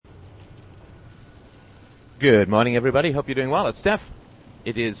Good morning, everybody. Hope you're doing well. It's Steph.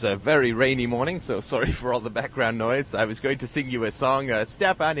 It is a very rainy morning, so sorry for all the background noise. I was going to sing you a song,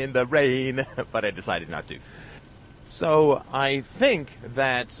 Stefan in the Rain, but I decided not to. So I think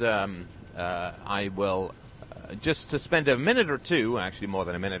that I will just to spend a minute or two, actually more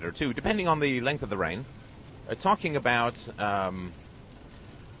than a minute or two, depending on the length of the rain, talking about some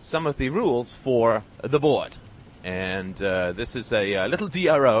of the rules for the board. And this is a little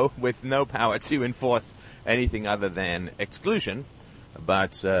DRO with no power to enforce anything other than exclusion.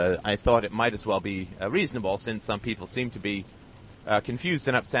 But I thought it might as well be reasonable, since some people seem to be confused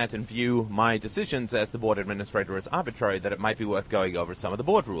and upset and view my decisions as the board administrator as arbitrary, that it might be worth going over some of the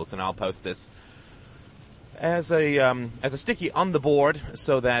board rules. And I'll post this as a sticky on the board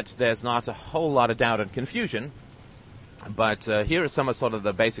so that there's not a whole lot of doubt and confusion. But here are some of sort of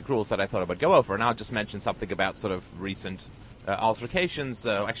the basic rules that I thought I would go over, and I'll just mention something about sort of recent altercations,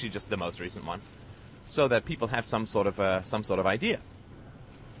 actually just the most recent one, so that people have some sort of idea.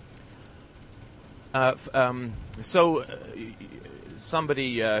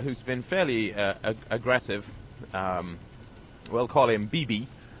 Somebody who's been fairly aggressive, we'll call him BB.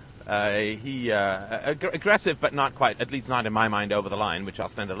 Aggressive, but not quite, at least not in my mind, over the line, which I'll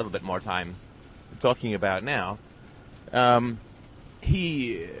spend a little bit more time talking about now.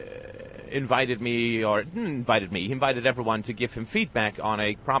 He invited me, or didn't invited me, he invited everyone to give him feedback on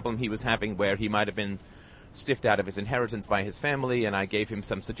a problem he was having where he might have been stiffed out of his inheritance by his family, and I gave him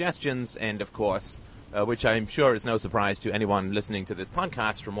some suggestions, and of course, which I'm sure is no surprise to anyone listening to this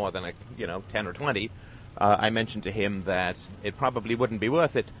podcast for more than 10 or 20, I mentioned to him that it probably wouldn't be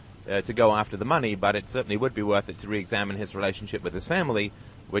worth it to go after the money, but it certainly would be worth it to re-examine his relationship with his family,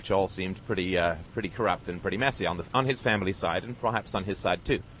 which all seemed pretty corrupt and pretty messy on his family side, and perhaps on his side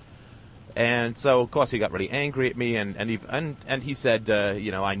too. And so, of course, he got really angry at me, and he said,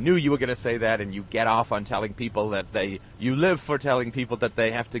 I knew you were going to say that, and you get off on telling people that you live for telling people that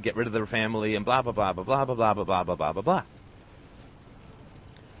they have to get rid of their family, and blah blah blah blah blah blah blah blah blah blah blah blah.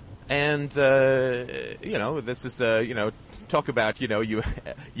 And this is talk about you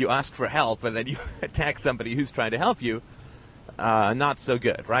ask for help and then you attack somebody who's trying to help you. Not so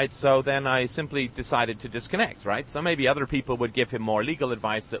good, right? So then I simply decided to disconnect, right? So maybe other people would give him more legal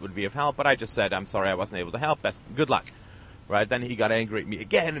advice that would be of help, but I just said, I'm sorry I wasn't able to help. Good luck, right? Then he got angry at me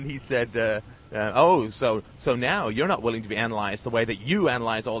again, and he said, so now you're not willing to be analyzed the way that you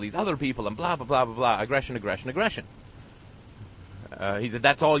analyze all these other people, and blah, blah, blah, blah, blah, aggression, aggression, aggression. He said,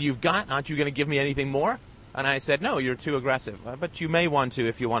 that's all you've got? Aren't you going to give me anything more? And I said, no, you're too aggressive. But you may want to,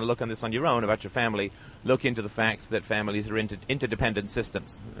 if you want to look on this on your own about your family, look into the facts that families are interdependent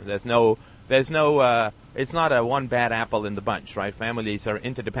systems. It's not a one bad apple in the bunch, right? Families are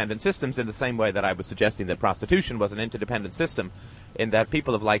interdependent systems in the same way that I was suggesting that prostitution was an interdependent system, in that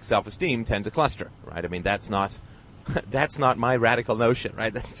people of like self-esteem tend to cluster, right? I mean, that's not my radical notion,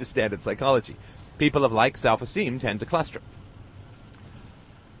 right? That's just standard psychology. People of like self-esteem tend to cluster.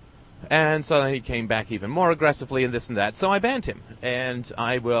 And so then he came back even more aggressively and this and that. So I banned him, and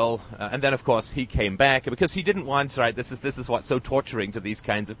I will. And then of course he came back because he didn't want. Right, this is what's so torturing to these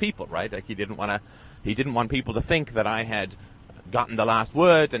kinds of people, right? Like he didn't want people to think that I had gotten the last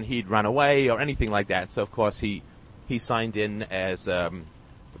word and he'd run away or anything like that. So of course he signed in as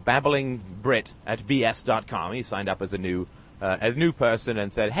babbling Brit at bs.com. He signed up as a new person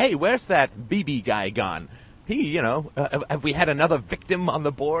and said, "Hey, where's that BB guy gone? Have we had another victim on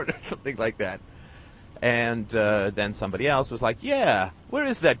the board," or something like that? And then somebody else was like, "Yeah, where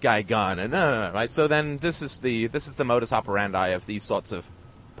is that guy gone?" And right. So then this is the modus operandi of these sorts of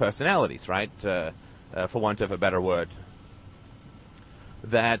personalities, right? For want of a better word,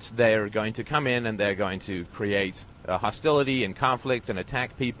 that they're going to come in and they're going to create hostility and conflict and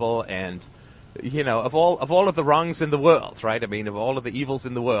attack people, and of all of the wrongs in the world, right? I mean, of all of the evils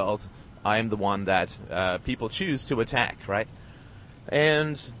in the world, I am the one that people choose to attack, right?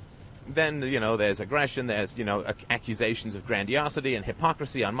 And then, there's aggression, there's, accusations of grandiosity and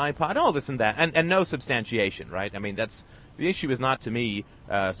hypocrisy on my part, all this and that, and no substantiation, right? I mean, the issue is not, to me,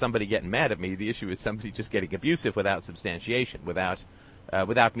 somebody getting mad at me. The issue is somebody just getting abusive without substantiation, without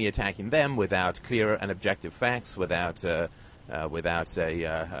me attacking them, without clear and objective facts, without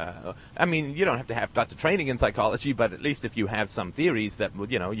I mean, you don't have to have lots of training in psychology, but at least if you have some theories that,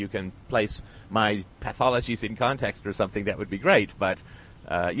 you can place my pathologies in context or something, that would be great. But,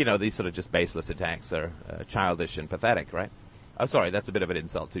 these sort of just baseless attacks are childish and pathetic, right? Oh, sorry, that's a bit of an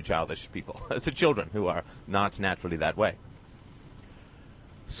insult to childish people, to children who are not naturally that way.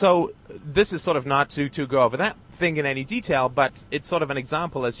 So this is sort of not to go over that thing in any detail, but it's sort of an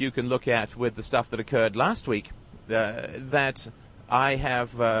example, as you can look at with the stuff that occurred last week, that I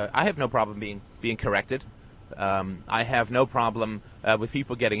have no problem being corrected. I have no problem with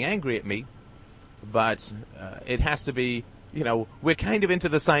people getting angry at me, but it has to be, we're kind of into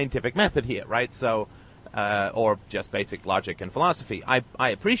the scientific method here, right? So, or just basic logic and philosophy. I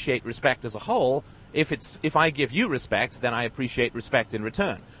appreciate respect as a whole. If I give you respect, then I appreciate respect in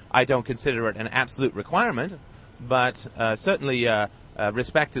return. I don't consider it an absolute requirement, but certainly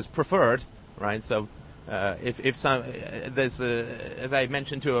respect is preferred, right? So if some there's as I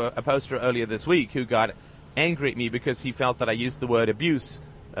mentioned to a poster earlier this week who got angry at me because he felt that I used the word abuse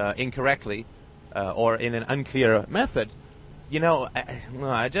incorrectly or in an unclear method. I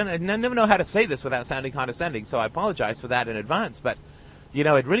never know how to say this without sounding condescending, so I apologize for that in advance. But it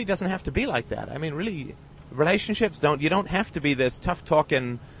really doesn't have to be like that. I mean, really, relationships you don't have to be this tough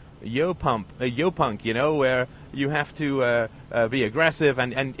talking yo punk, where you have to be aggressive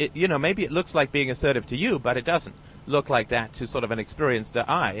and it, maybe it looks like being assertive to you, but it doesn't look like that to sort of an experienced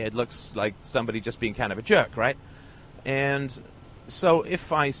eye. It looks like somebody just being kind of a jerk, right? And so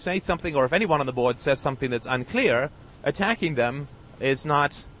if I say something, or if anyone on the board says something that's unclear, attacking them is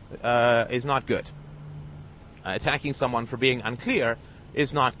not good. Attacking someone for being unclear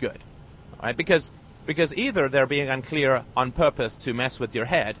is not good, right? Because either they're being unclear on purpose to mess with your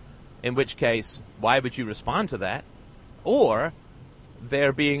head, in which case, why would you respond to that? Or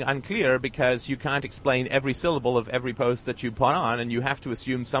they're being unclear because you can't explain every syllable of every post that you put on, and you have to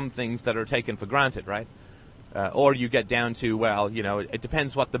assume some things that are taken for granted, right? Or you get down to, it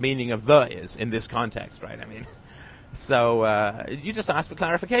depends what the meaning of "the" is in this context, right? I mean, so you just ask for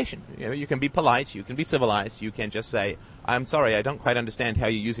clarification. You can be polite, you can be civilized, you can just say, "I'm sorry, I don't quite understand how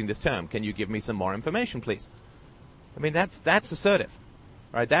you're using this term. Can you give me some more information, please?" I mean, that's assertive,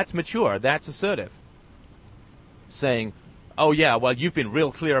 right? That's mature. That's assertive. Saying, "Oh yeah, well you've been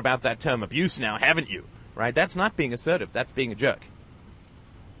real clear about that term abuse now, haven't you?" Right? That's not being assertive. That's being a jerk.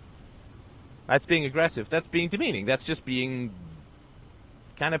 That's being aggressive. That's being demeaning. That's just being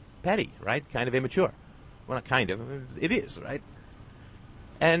kind of petty, right? Kind of immature. Well, not kind of. It is, right?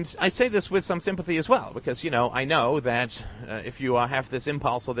 And I say this with some sympathy as well, because, I know that if you have this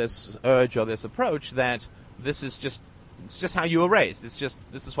impulse or this urge or this approach, that it's just how you were raised. This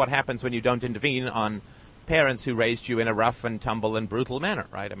is what happens when you don't intervene on parents who raised you in a rough and tumble and brutal manner,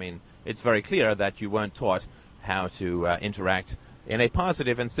 right? I mean, it's very clear that you weren't taught how to interact in a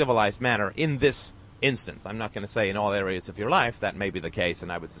positive and civilized manner in this instance. I'm not going to say in all areas of your life that may be the case,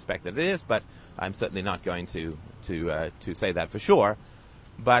 and I would suspect that it is, but I'm certainly not going to say that for sure.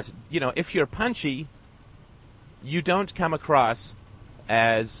 But, if you're punchy, you don't come across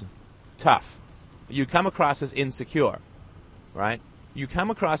as tough. You come across as insecure, right? You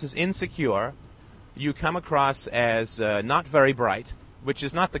come across as insecure. You come across as not very bright, which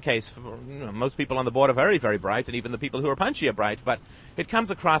is not the case for most people on the board are very, very bright, and even the people who are punchy are bright, but it comes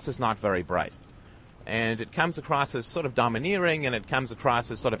across as not very bright. And it comes across as sort of domineering, and it comes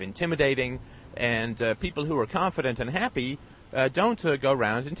across as sort of intimidating, and people who are confident and happy don't go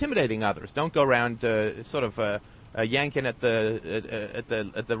around intimidating others, don't go around yanking at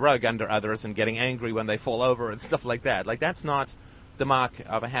the rug under others and getting angry when they fall over and stuff like that. Like, that's not the mark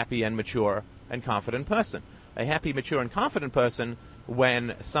of a happy and mature and confident person. A happy, mature, and confident person,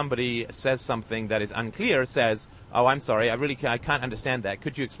 when somebody says something that is unclear, says, "Oh, I'm sorry, I can't understand that.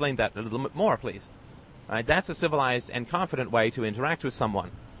 Could you explain that a little bit more, please?" Right? That's a civilized and confident way to interact with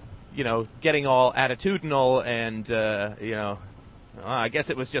someone. Getting all attitudinal and, I guess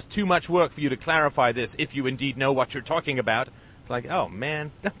it was just too much work for you to clarify this if you indeed know what you're talking about. It's like, oh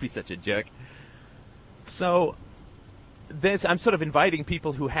man, don't be such a jerk. So I'm sort of inviting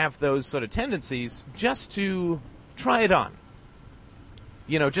people who have those sort of tendencies just to try it on.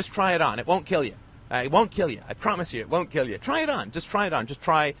 Just try it on. It won't kill you. It won't kill you. I promise you, it won't kill you. Try it on. Just try it on. Just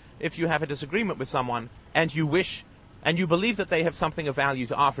try if you have a disagreement with someone and you wish and you believe that they have something of value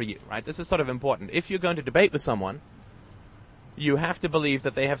to offer you, right? This is sort of important. If you're going to debate with someone, you have to believe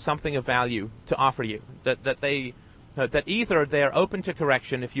that they have something of value to offer you. That either they're open to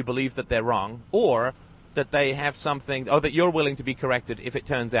correction if you believe that they're wrong, or that they have something, or that you're willing to be corrected if it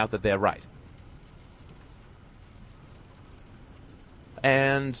turns out that they're right.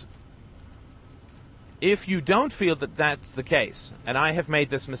 And if you don't feel that that's the case, and I have made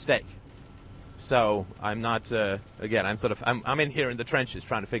this mistake, so I'm not, again, I'm in here in the trenches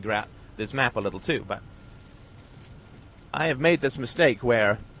trying to figure out this map a little too, but I have made this mistake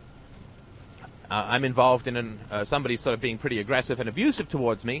where I'm involved in somebody sort of being pretty aggressive and abusive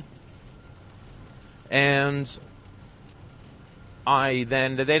towards me, and they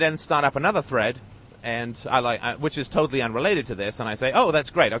then start up another thread, and which is totally unrelated to this, and I say, oh,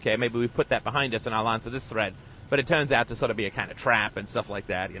 that's great, okay, maybe we've put that behind us, and I'll answer this thread, but it turns out to sort of be a kind of trap and stuff like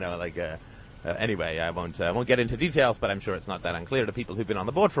that, Anyway, I won't get into details, but I'm sure it's not that unclear to people who've been on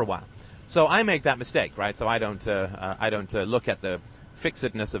the board for a while. So I make that mistake, right? So I don't look at the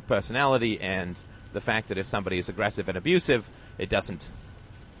fixedness of personality and the fact that if somebody is aggressive and abusive, it doesn't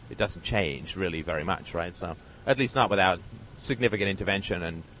change really very much, right? So at least not without significant intervention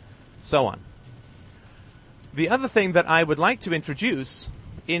and so on. The other thing that I would like to introduce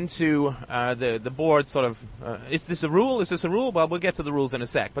into the board sort of, is this a rule? Is this a rule? Well, we'll get to the rules in a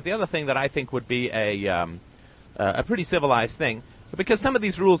sec. But the other thing that I think would be a pretty civilized thing, because some of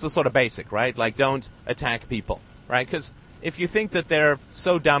these rules are sort of basic, right? Like don't attack people, right? Because if you think that they're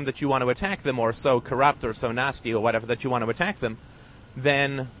so dumb that you want to attack them, or so corrupt or so nasty or whatever that you want to attack them,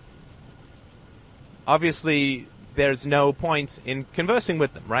 then obviously there's no point in conversing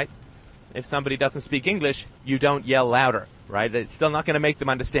with them, right? If somebody doesn't speak English, you don't yell louder, right? It's still not going to make them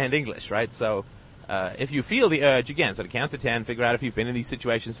understand English, right? So if you feel the urge, again, so to count to 10, figure out if you've been in these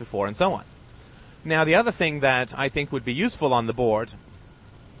situations before, and so on. Now, the other thing that I think would be useful on the board,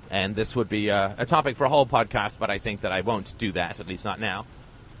 and this would be a topic for a whole podcast, but I think that I won't do that, at least not now,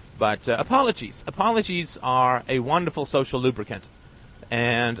 but apologies. Apologies are a wonderful social lubricant,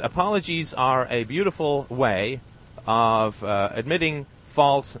 and apologies are a beautiful way of admitting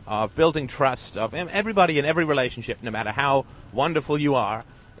fault, of building trust, of everybody in every relationship, no matter how wonderful you are,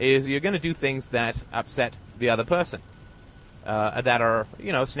 is you're going to do things that upset the other person, that are,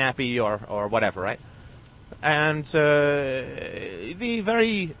 snappy or whatever, right? And the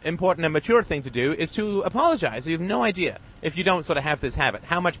very important and mature thing to do is to apologize. You have no idea, if you don't sort of have this habit,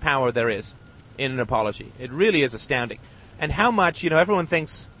 how much power there is in an apology. It really is astounding. And how much, everyone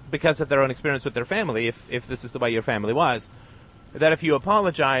thinks, because of their own experience with their family, if this is the way your family was, that if you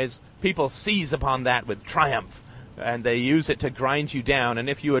apologize, people seize upon that with triumph, and they use it to grind you down. And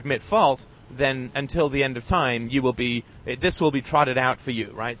if you admit fault, then until the end of time, this will be trotted out for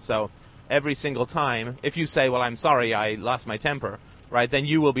you, right? So every single time, if you say, well, I'm sorry, I lost my temper, right, then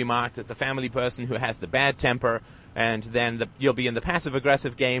you will be marked as the family person who has the bad temper, and then you'll be in the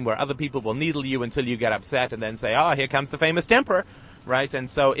passive-aggressive game where other people will needle you until you get upset and then say, here comes the famous temper, right? And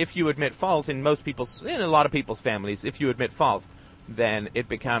so if you admit fault in a lot of people's families, if you admit fault, then it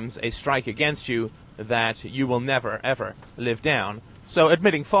becomes a strike against you that you will never, ever live down. So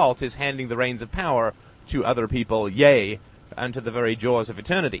admitting fault is handing the reins of power to other people, yea, unto the very jaws of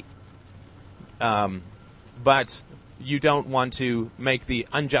eternity. But you don't want to make the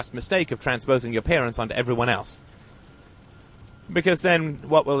unjust mistake of transposing your parents onto everyone else. Because then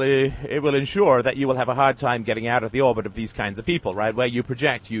it will ensure that you will have a hard time getting out of the orbit of these kinds of people, right? Where you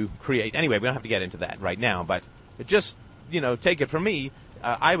project, you create. Anyway, we don't have to get into that right now, but just, take it from me,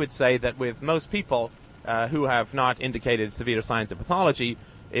 I would say that with most people who have not indicated severe signs of pathology,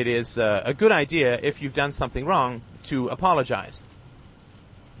 it is a good idea, if you've done something wrong, to apologize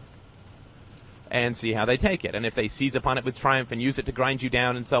and see how they take it. And if they seize upon it with triumph and use it to grind you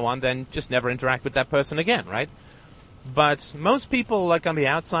down and so on, then just never interact with that person again, right? But most people, like on the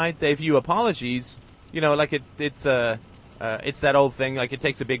outside, they view apologies, like it's that old thing, like it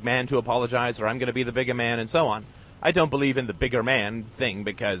takes a big man to apologize, or I'm going to be the bigger man, and so on. I don't believe in the bigger man thing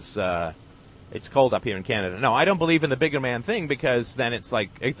because it's cold up here in Canada. No, I don't believe in the bigger man thing because then it's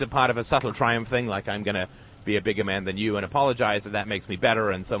a part of a subtle triumph thing, like I'm going to be a bigger man than you and apologize, and that makes me better,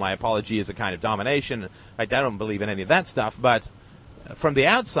 and so my apology is a kind of domination. I don't believe in any of that stuff, but from the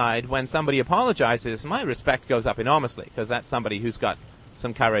outside, when somebody apologizes, my respect goes up enormously, because that's somebody who's got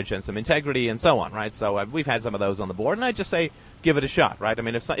some courage and some integrity and so on, right? So we've had some of those on the board, and I just say, give it a shot, right? I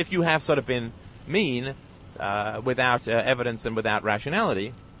mean, if you have sort of been mean without evidence and without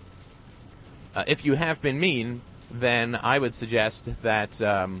rationality, if you have been mean, then I would suggest that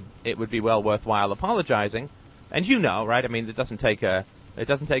it would be well worthwhile apologizing. And right? I mean, it doesn't take a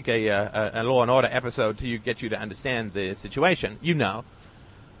Law and Order episode to get you to understand the situation.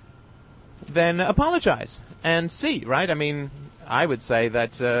 Then apologize and see, right? I mean, I would say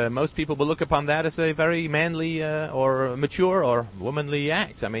that most people will look upon that as a very manly or mature or womanly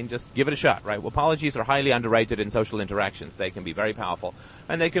act. I mean, just give it a shot, right? Apologies are highly underrated in social interactions. They can be very powerful,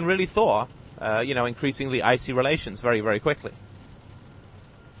 and they can really thaw increasingly icy relations very, very quickly.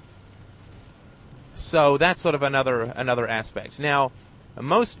 So that's sort of another aspect. Now,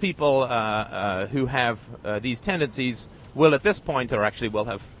 most people who have these tendencies will at this point, or actually will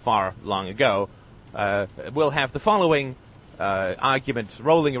have far long ago, will have the following argument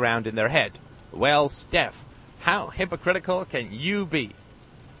rolling around in their head. Well, Steph, how hypocritical can you be?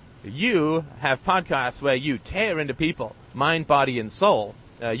 You have podcasts where you tear into people, mind, body, and soul.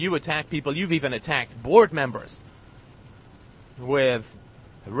 You attack people. You've even attacked board members with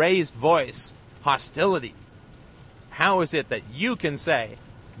raised voice hostility. How is it that you can say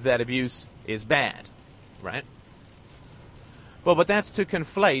that abuse is bad, right? Well, but that's to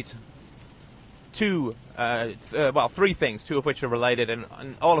conflate three things, two of which are related and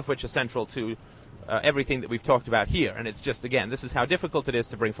all of which are central to everything that we've talked about here. And it's just, again, this is how difficult it is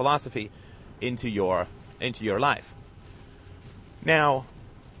to bring philosophy into your life. Now,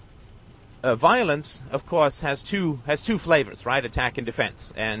 violence, of course, has two flavors, right? Attack and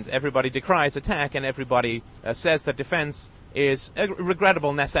defense. And everybody decries attack, and everybody says that defense is a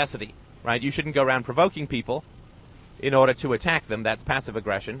regrettable necessity, right? You shouldn't go around provoking people in order to attack them. That's passive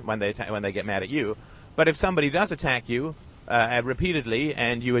aggression when they get mad at you. But if somebody does attack you repeatedly,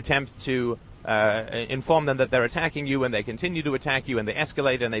 and you attempt to inform them that they're attacking you, and they continue to attack you, and they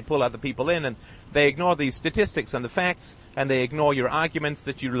escalate, and they pull other people in, and they ignore the statistics and the facts, and they ignore your arguments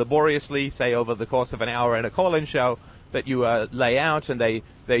that you laboriously, say over the course of an hour in a call-in show, that you lay out, and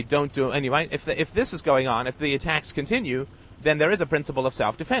they don't do anyway. If this is going on, if the attacks continue, then there is a principle of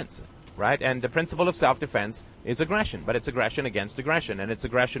self-defense, right? And the principle of self-defense is aggression, but it's aggression against aggression, and it's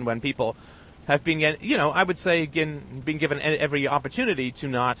aggression when people have been, I would say, been given every opportunity to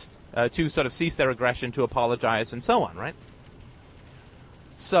not to sort of cease their aggression, to apologize, and so on, right?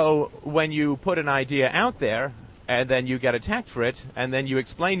 So when you put an idea out there, and then you get attacked for it, and then you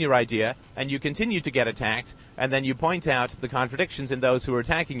explain your idea, and you continue to get attacked, and then you point out the contradictions in those who are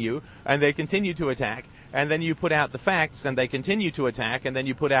attacking you, and they continue to attack, and then you put out the facts, and they continue to attack, and then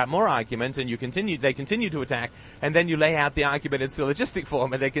you put out more argument, and they continue to attack, and then you lay out the argument in syllogistic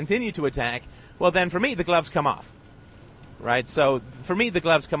form, and they continue to attack, well then for me the gloves come off. Right, so for me the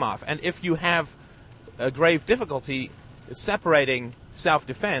gloves come off, and if you have a grave difficulty separating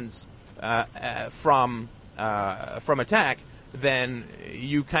self-defense from attack, then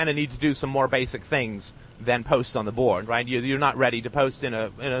you kind of need to do some more basic things than post on the board, right? You're not ready to post in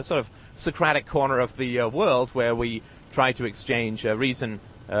a sort of Socratic corner of the world where we try to exchange reason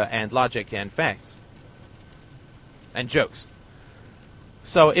and logic and facts and jokes.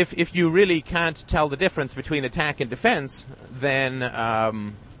 So if you really can't tell the difference between attack and defense, then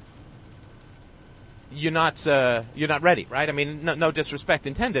you're not ready, right? I mean, no disrespect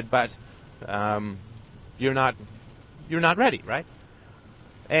intended, but you're not ready, right?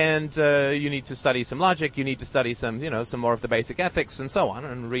 And you need to study some logic. You need to study some more of the basic ethics and so on,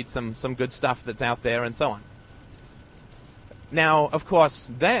 and read some good stuff that's out there and so on. Now, of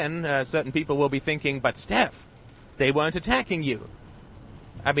course, then certain people will be thinking, but Steph, they weren't attacking you.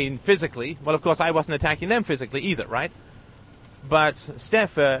 I mean, physically. Well, of course, I wasn't attacking them physically either, right? But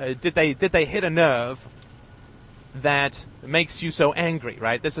Steph, did they hit a nerve that makes you so angry,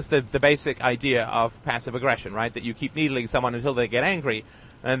 right? This is the basic idea of passive aggression, right? That you keep needling someone until they get angry,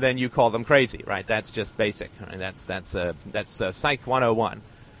 and then you call them crazy, right? That's just basic. Right? That's Psych 101.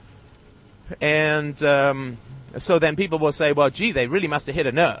 And so then people will say, well, gee, they really must have hit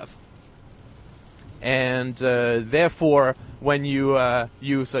a nerve. And therefore, when you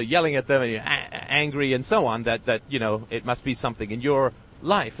start yelling at them and you're angry and so on, that it must be something in your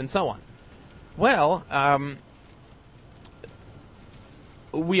life and so on. Well,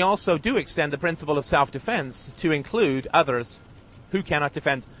 we also do extend the principle of self-defense to include others who cannot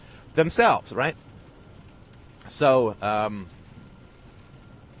defend themselves, right? So,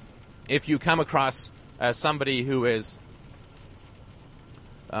 if you come across somebody who is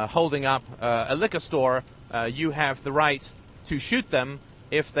holding up a liquor store, you have the right to shoot them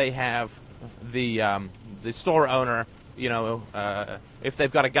if they have the store owner, if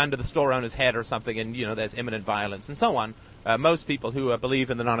they've got a gun to the store owner's head or something, and there's imminent violence and so on. Most people who believe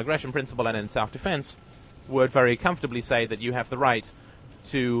in the non-aggression principle and in self-defense would very comfortably say that you have the right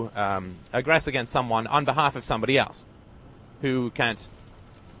to aggress against someone on behalf of somebody else who can't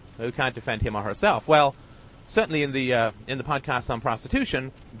defend him or herself. Well, certainly in the podcast on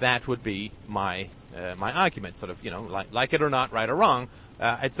prostitution, that would be my argument. Sort of, like it or not, right or wrong,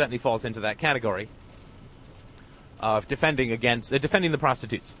 it certainly falls into that category of defending the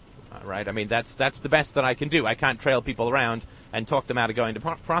prostitutes. Right? I mean, that's the best that I can do. I can't trail people around and talk them out of going to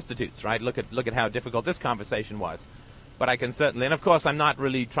prostitutes. Right? Look at how difficult this conversation was. But I can certainly, and of course, I'm not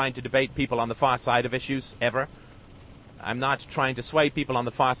really trying to debate people on the far side of issues ever. I'm not trying to sway people on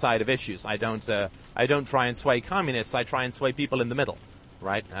the far side of issues. I don't try and sway communists. I try and sway people in the middle,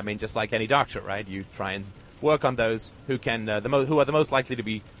 right? I mean, just like any doctor, right? You try and work on those who can, who are the most likely to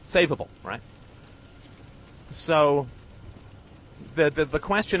be savable, right? So, the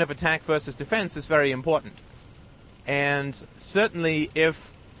question of attack versus defense is very important, and certainly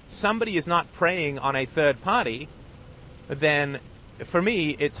if somebody is not preying on a third party, then for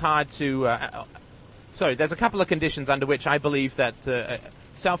me it's hard to. There's a couple of conditions under which I believe that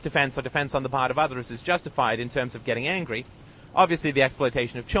self-defense or defense on the part of others is justified in terms of getting angry. obviously the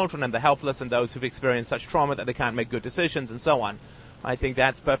exploitation of children and the helpless and those who've experienced such trauma that they can't make good decisions and so on. I think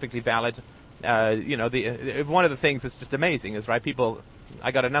that's perfectly valid. One of the things that's just amazing is, right,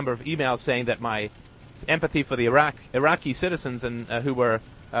 I got a number of emails saying that my empathy for the Iraqi citizens and who were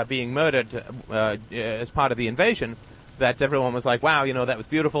being murdered as part of the invasion, that everyone was like, wow, that was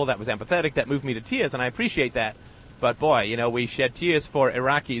beautiful, that was empathetic, that moved me to tears, and I appreciate that. But boy, we shed tears for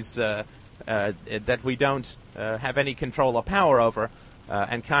Iraqis that we don't have any control or power over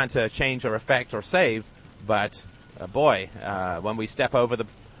and can't change or affect or save. But when we step over the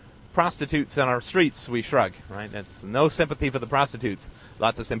prostitutes on our streets, we shrug, right? That's no sympathy for the prostitutes,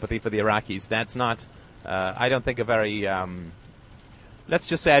 lots of sympathy for the Iraqis. That's not, I don't think, a very, let's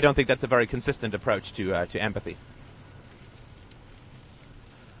just say I don't think that's a very consistent approach to empathy.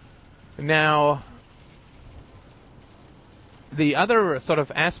 Now, the other sort of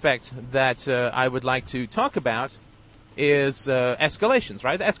aspect that I would like to talk about is escalations,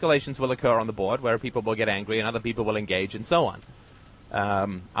 right? The escalations will occur on the board where people will get angry and other people will engage and so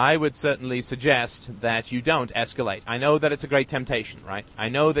on. I would certainly suggest that you don't escalate. I know that it's a great temptation, right? I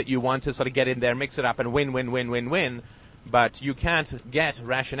know that you want to sort of get in there, mix it up, and win, but you can't get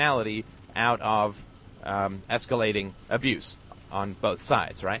rationality out of escalating abuse on both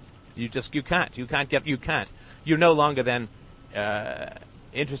sides, right? You can't. You're no longer then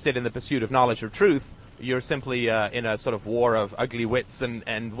interested in the pursuit of knowledge or truth. You're simply in a sort of war of ugly wits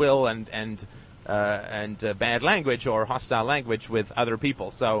and will and bad language or hostile language with other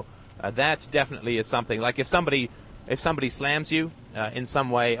people. So that definitely is something. Like if somebody slams you in some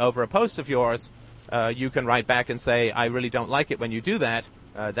way over a post of yours, you can write back and say, I really don't like it when you do that.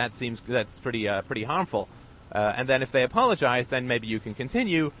 That's pretty harmful. And then if they apologize, then maybe you can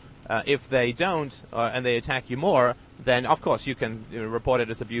continue. If they don't and they attack you more, then of course you can report it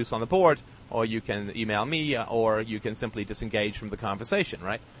as abuse on the board, or you can email me, or you can simply disengage from the conversation,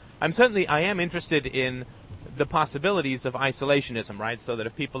 right? I am interested in the possibilities of isolationism, right? So that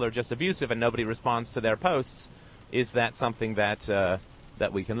if people are just abusive and nobody responds to their posts, is that something that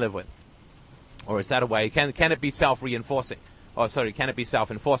we can live with? Or is that a way? Can it be self-reinforcing? Can it be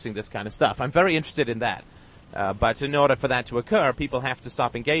self-enforcing, this kind of stuff? I'm very interested in that. But in order for that to occur, people have to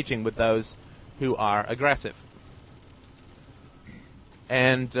stop engaging with those who are aggressive.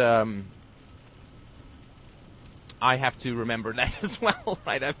 And I have to remember that as well,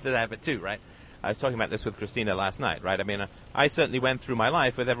 right? I have to have it too, right? I was talking about this with Christina last night, right? I mean, I certainly went through my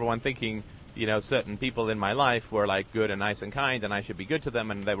life with everyone thinking, certain people in my life were like good and nice and kind, and I should be good to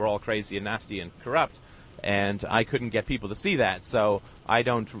them, and they were all crazy and nasty and corrupt. And I couldn't get people to see that, so I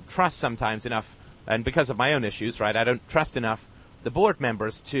don't trust sometimes enough. And because of my own issues, right, I don't trust enough the board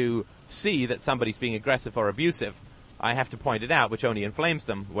members to see that somebody's being aggressive or abusive. I have to point it out, which only inflames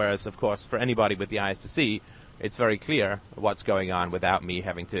them, whereas, of course, for anybody with the eyes to see, it's very clear what's going on without me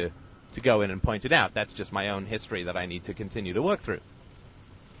having to go in and point it out. That's just my own history that I need to continue to work through.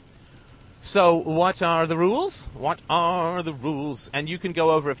 So what are the rules? What are the rules? And you can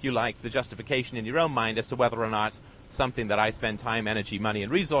go over, if you like, the justification in your own mind as to whether or not something that I spend time, energy, money,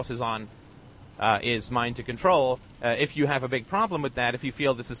 and resources on is mine to control. If you have a big problem with that, if you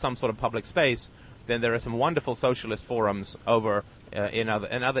feel this is some sort of public space, then there are some wonderful socialist forums over in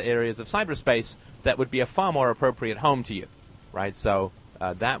other areas of cyberspace that would be a far more appropriate home to you, right? So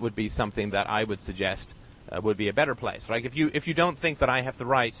that would be something that I would suggest would be a better place, right? If you don't think that I have the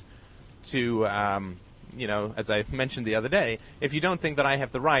right to, as I mentioned the other day, if you don't think that I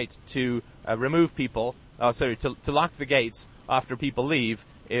have the right to remove people, to lock the gates after people leave,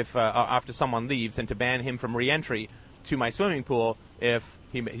 if after someone leaves, and to ban him from re-entry to my swimming pool if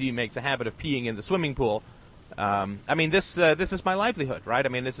he makes a habit of peeing in the swimming pool. This is my livelihood, right? I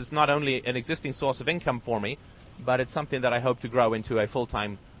mean, this is not only an existing source of income for me, but it's something that I hope to grow into a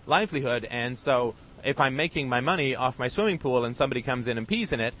full-time livelihood. And so if I'm making my money off my swimming pool and somebody comes in and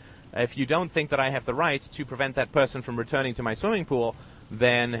pees in it, if you don't think that I have the right to prevent that person from returning to my swimming pool,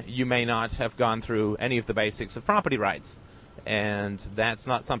 then you may not have gone through any of the basics of property rights. And that's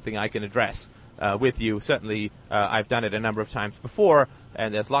not something I can address with you. Certainly, I've done it a number of times before,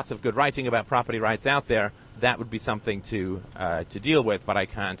 and there's lots of good writing about property rights out there. That would be something to deal with, but I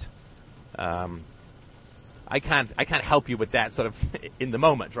can't help you with that sort of in the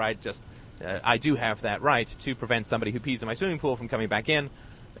moment, right? Just I do have that right to prevent somebody who pees in my swimming pool from coming back in,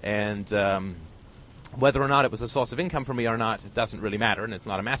 and whether or not it was a source of income for me or not, it doesn't really matter, and it's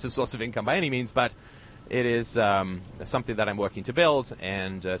not a massive source of income by any means, but it is something that I'm working to build,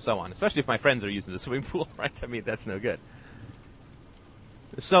 and so on, especially if my friends are using the swimming pool, right? I mean, that's no good.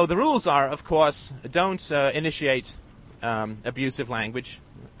 So the rules are, of course, don't initiate abusive language.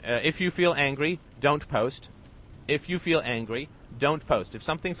 If you feel angry, don't post. if you feel angry, don't post. If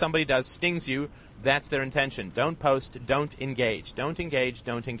somebody does stings you, that's their intention. Don't post, don't engage. Don't engage,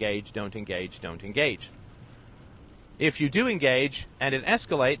 don't engage, don't engage, don't engage. If you do engage and it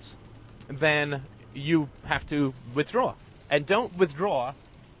escalates, then you have to withdraw. And don't withdraw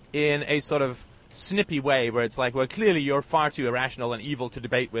in a sort of snippy way where it's like, well, clearly you're far too irrational and evil to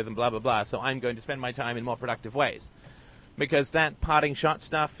debate with and blah, blah, blah, so I'm going to spend my time in more productive ways. Because that parting shot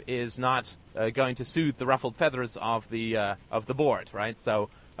stuff is not going to soothe the ruffled feathers of the board, right? So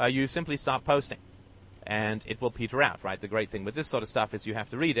you simply stop posting, and it will peter out, right? The great thing with this sort of stuff is you have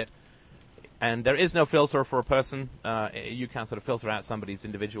to read it, and there is no filter for a person. You can't sort of filter out somebody's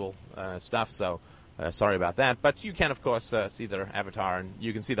individual stuff, so sorry about that. But you can, of course, see their avatar, and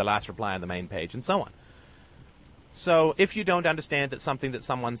you can see the last reply on the main page, and so on. So if you don't understand that something that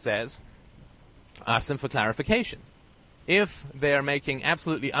someone says, ask them for clarification. If they're making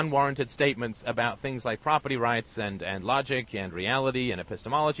absolutely unwarranted statements about things like property rights and logic and reality and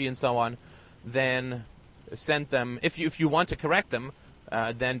epistemology and so on, then send them, if you want to correct them,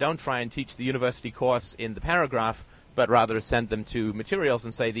 then don't try and teach the university course in the paragraph, but rather send them to materials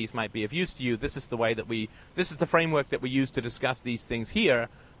and say these might be of use to you. This is the way that this is the framework that we use to discuss these things here,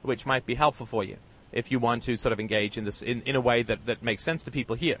 which might be helpful for you if you want to sort of engage in this in a way that makes sense to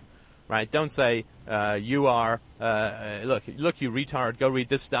people here. Right? Don't say you are look you retard. Go read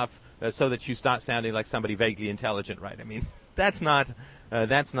this stuff so that you start sounding like somebody vaguely intelligent. Right? I mean, that's not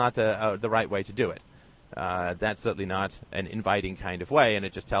the right way to do it. That's certainly not an inviting kind of way, and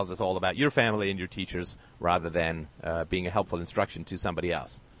it just tells us all about your family and your teachers rather than being a helpful instruction to somebody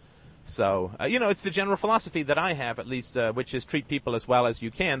else. So it's the general philosophy that I have, at least, which is treat people as well as you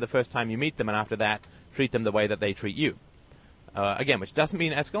can the first time you meet them, and after that, treat them the way that they treat you. Again, which doesn't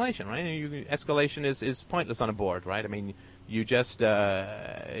mean escalation, right? Escalation is pointless on a board, right? I mean, you just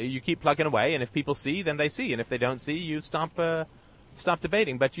you keep plugging away, and if people see, then they see, and if they don't see, you stop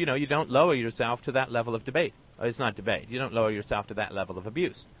debating. But you don't lower yourself to that level of debate. It's not debate. You don't lower yourself to that level of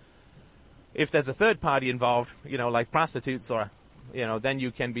abuse. If there's a third party involved, like prostitutes, or then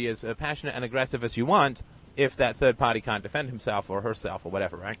you can be as passionate and aggressive as you want. If that third party can't defend himself or herself or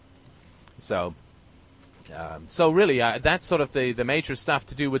whatever, right? So really, that's sort of the major stuff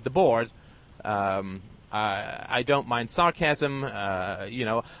to do with the board. I don't mind sarcasm.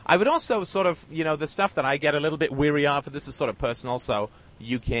 I would also sort of, the stuff that I get a little bit weary of. This is sort of personal, so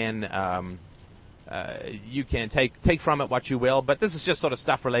you can take from it what you will. But this is just sort of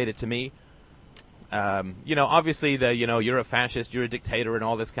stuff related to me. Obviously you're a fascist, you're a dictator, and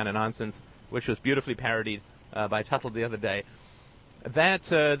all this kind of nonsense, which was beautifully parodied by Tuttle the other day. That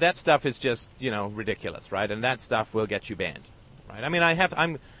stuff is just ridiculous, right? And that stuff will get you banned, right? I mean, I have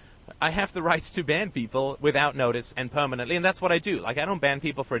the right to ban people without notice and permanently, and that's what I do. Like, I don't ban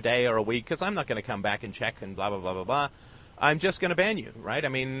people for a day or a week because I'm not going to come back and check and blah blah blah blah blah. I'm just going to ban you, right? I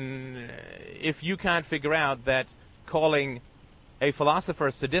mean, if you can't figure out that calling a philosopher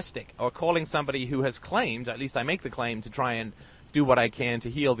sadistic or calling somebody who has claimed, at least I make the claim to try and do what I can to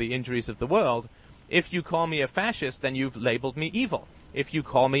heal the injuries of the world. If you call me a fascist, then you've labeled me evil. If you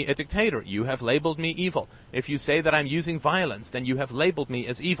call me a dictator, you have labeled me evil. If you say that I'm using violence, then you have labeled me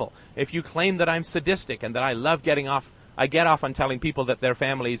as evil. If you claim that I'm sadistic and that I love I get off on telling people that their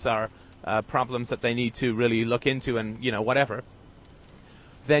families are problems that they need to really look into and, whatever,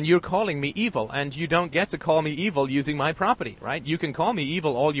 then you're calling me evil, and you don't get to call me evil using my property, right? You can call me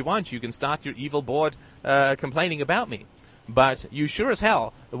evil all you want. You can start your evil board complaining about me. But you sure as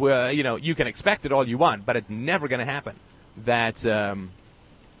hell, you can expect it all you want, but it's never going to happen that I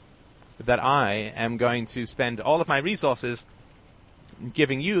am going to spend all of my resources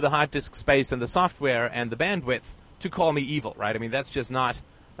giving you the hard disk space and the software and the bandwidth to call me evil, right? I mean, that's just not,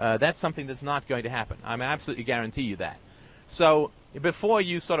 that's something that's not going to happen. I absolutely guarantee you that. So before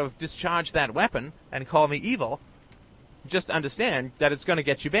you sort of discharge that weapon and call me evil, just understand that it's going to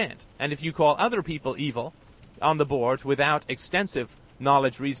get you banned. And if you call other people evil on the board without extensive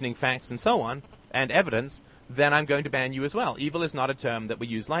knowledge, reasoning, facts, and so on, and evidence, then I'm going to ban you as well. Evil is not a term that we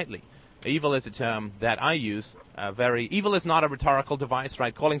use lightly. Evil is a term that I use evil is not a rhetorical device,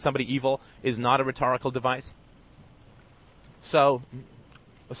 right? Calling somebody evil is not a rhetorical device. So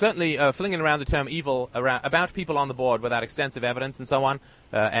certainly flinging around the term evil about people on the board without extensive evidence and so on,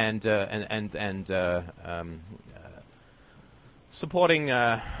 and supporting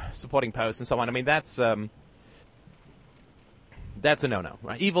posts and so on. I mean, that's a no-no,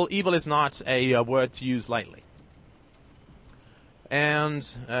 right? Evil is not a word to use lightly. And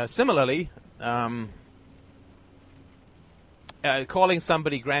similarly, calling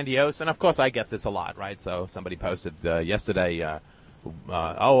somebody grandiose, and of course I get this a lot, right? So somebody posted yesterday,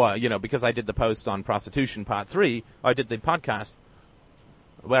 because I did the post on prostitution part 3, I did the podcast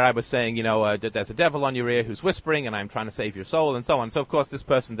where I was saying, there's a devil on your ear who's whispering, and I'm trying to save your soul, and so on. So, of course, this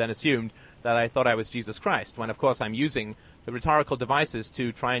person then assumed that I thought I was Jesus Christ, when, of course, I'm using the rhetorical devices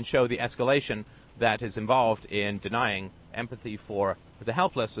to try and show the escalation that is involved in denying empathy for the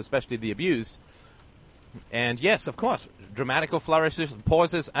helpless, especially the abused. And, yes, of course, dramatical flourishes,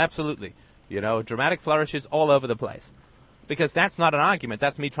 pauses, absolutely. Dramatic flourishes all over the place. Because that's not an argument.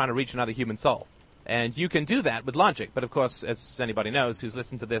 That's me trying to reach another human soul. And you can do that with logic. But, of course, as anybody knows who's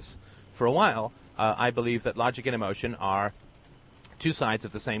listened to this for a while, I believe that logic and emotion are two sides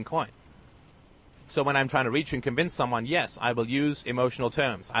of the same coin. So when I'm trying to reach and convince someone, yes, I will use emotional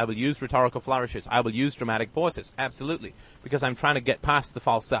terms. I will use rhetorical flourishes. I will use dramatic pauses. Absolutely. Because I'm trying to get past the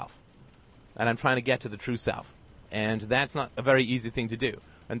false self. And I'm trying to get to the true self. And that's not a very easy thing to do.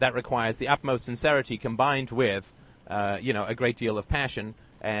 And that requires the utmost sincerity combined with, a great deal of passion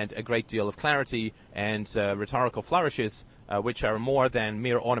and a great deal of clarity and rhetorical flourishes, which are more than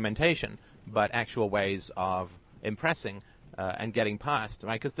mere ornamentation, but actual ways of impressing and getting past,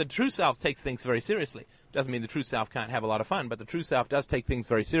 right? Because the true self takes things very seriously. Doesn't mean the true self can't have a lot of fun, but the true self does take things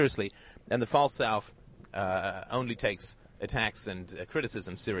very seriously, and the false self only takes attacks and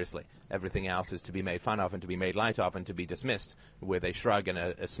criticism seriously. Everything else is to be made fun of and to be made light of and to be dismissed with a shrug and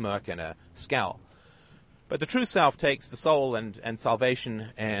a smirk and a scowl. But the true self takes the soul and salvation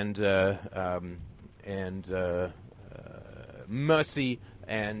and mercy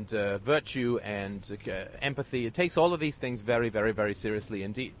and virtue and empathy. It takes all of these things very, very, very seriously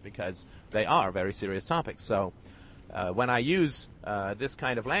indeed, because they are very serious topics. So when I use this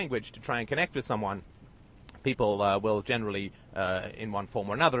kind of language to try and connect with someone, people will generally, in one form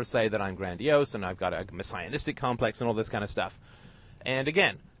or another, say that I'm grandiose and I've got a messianistic complex and all this kind of stuff. And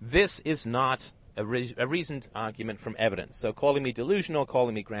again, this is not a reasoned argument from evidence. So calling me delusional,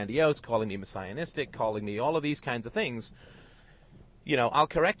 calling me grandiose, calling me messianistic, calling me all of these kinds of things, I'll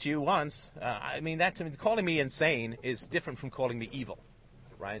correct you once. Calling me insane is different from calling me evil,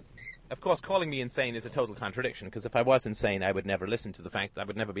 right? Of course, calling me insane is a total contradiction, because if I was insane, I would never listen to the fact, I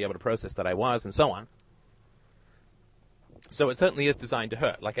would never be able to process that I was, and so on. So it certainly is designed to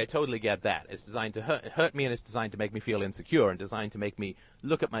hurt. Like, I totally get that. It's designed to hurt me, and it's designed to make me feel insecure, and designed to make me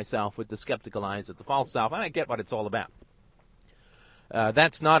look at myself with the skeptical eyes of the false self, and I get what it's all about.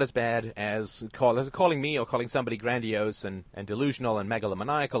 That's not as bad as calling me or calling somebody grandiose and delusional and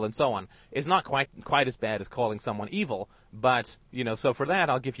megalomaniacal and so on. Is not quite as bad as calling someone evil, but, so for that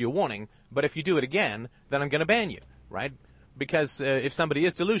I'll give you a warning. But if you do it again, then I'm going to ban you, right? Because if somebody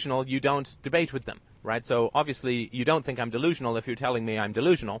is delusional, you don't debate with them, right? So obviously you don't think I'm delusional if you're telling me I'm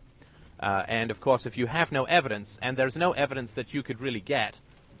delusional. And of course, if you have no evidence, and there's no evidence that you could really get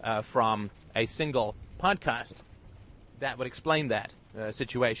from a single podcast that would explain that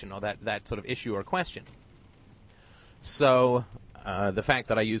situation or that sort of issue or question. So the fact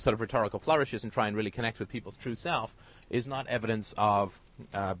that I use sort of rhetorical flourishes and try and really connect with people's true self is not evidence of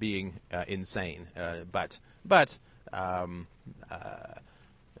being insane. But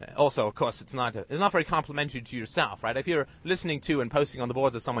also, of course, it's not very complimentary to yourself, right? If you're listening to and posting on the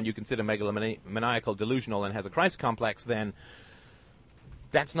boards of someone you consider megalomaniacal, delusional, and has a Christ complex, then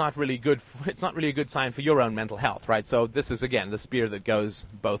that's not really good. It's not really a good sign for your own mental health, right? So this is, again, the spear that goes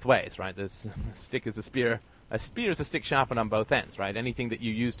both ways, right? This stick is a spear. A spear is a stick sharpened on both ends, right? Anything that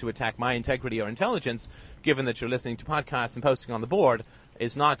you use to attack my integrity or intelligence, given that you're listening to podcasts and posting on the board,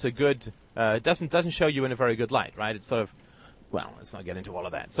 is not a good. Doesn't show you in a very good light, right? It's sort of, well, let's not get into all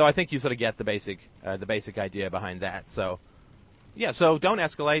of that. So I think you sort of get the basic idea behind that. So. Yeah, so don't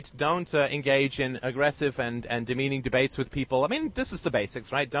escalate, don't engage in aggressive and demeaning debates with people. I mean, this is the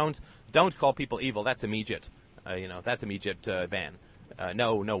basics, right? Don't call people evil. That's immediate. That's immediate ban.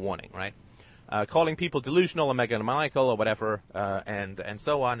 No warning, right? Calling people delusional or megalomaniacal or whatever, and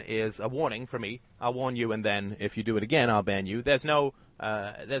so on is a warning for me. I'll warn you, and then if you do it again, I'll ban you. There's no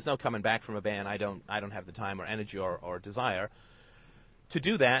coming back from a ban. I don't have the time or energy or desire to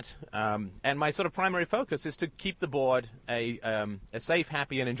do that, and my sort of primary focus is to keep the board a safe,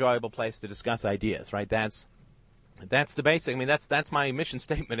 happy, and enjoyable place to discuss ideas. Right? That's the basic. I mean, that's my mission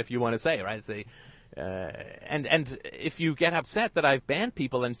statement, if you want to say, right? It's and if you get upset that I've banned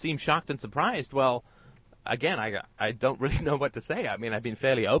people and seem shocked and surprised, well, again, I don't really know what to say. I mean, I've been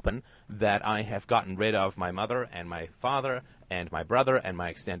fairly open that I have gotten rid of my mother and my father and my brother and my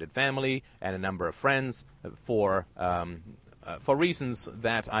extended family and a number of friends for reasons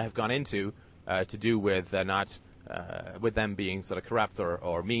that I have gone into to do with with them being sort of corrupt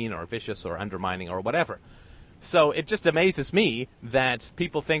or mean or vicious or undermining or whatever. So it just amazes me that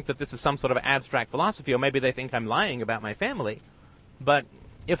people think that this is some sort of abstract philosophy, or maybe they think I'm lying about my family. But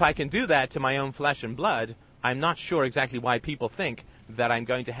if I can do that to my own flesh and blood, I'm not sure exactly why people think that I'm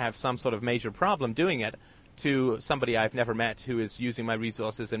going to have some sort of major problem doing it to somebody I've never met who is using my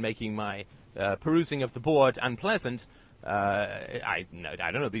resources and making my perusing of the board unpleasant. I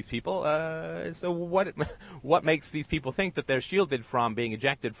don't know these people. So what makes these people think that they're shielded from being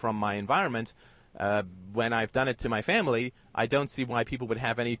ejected from my environment? When I've done it to my family, I don't see why people would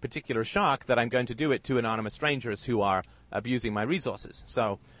have any particular shock that I'm going to do it to anonymous strangers who are abusing my resources.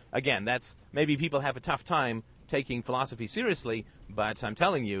 So, again, that's maybe people have a tough time taking philosophy seriously, but I'm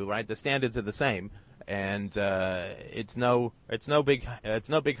telling you, right, the standards are the same, and it's no big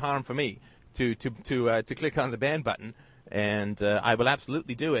harm for me to click on the ban button, and I will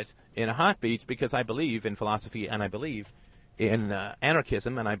absolutely do it in a heartbeat because I believe in philosophy and I believe in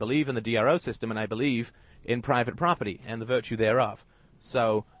anarchism, and I believe in the DRO system, and I believe in private property and the virtue thereof.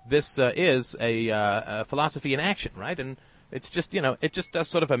 So this is a philosophy in action, right? And it's just, it just does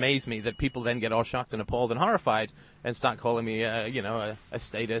sort of amaze me that people then get all shocked and appalled and horrified and start calling me, a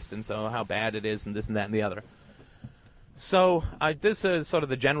statist, and so how bad it is, and this and that and the other. So this is sort of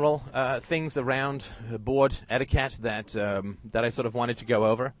the general things around board etiquette that I sort of wanted to go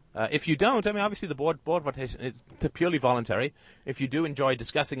over. If you don't, obviously the board votation is purely voluntary. If you do enjoy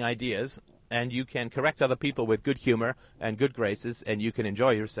discussing ideas and you can correct other people with good humor and good graces, and you can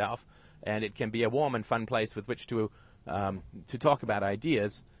enjoy yourself, and it can be a warm and fun place with which to talk about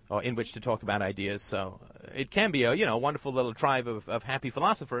ideas, or in which to talk about ideas. So it can be a wonderful little tribe of happy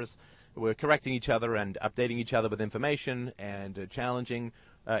philosophers. We're correcting each other and updating each other with information and challenging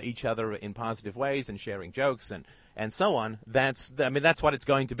each other in positive ways and sharing jokes and so on. That's what it's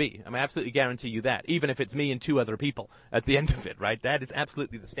going to be. I absolutely guarantee you that, even if it's me and two other people at the end of it, right? That is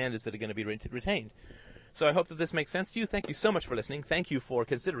absolutely the standards that are going to be retained. So I hope that this makes sense to you. Thank you so much for listening. Thank you for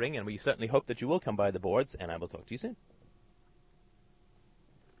considering, and we certainly hope that you will come by the boards, and I will talk to you soon.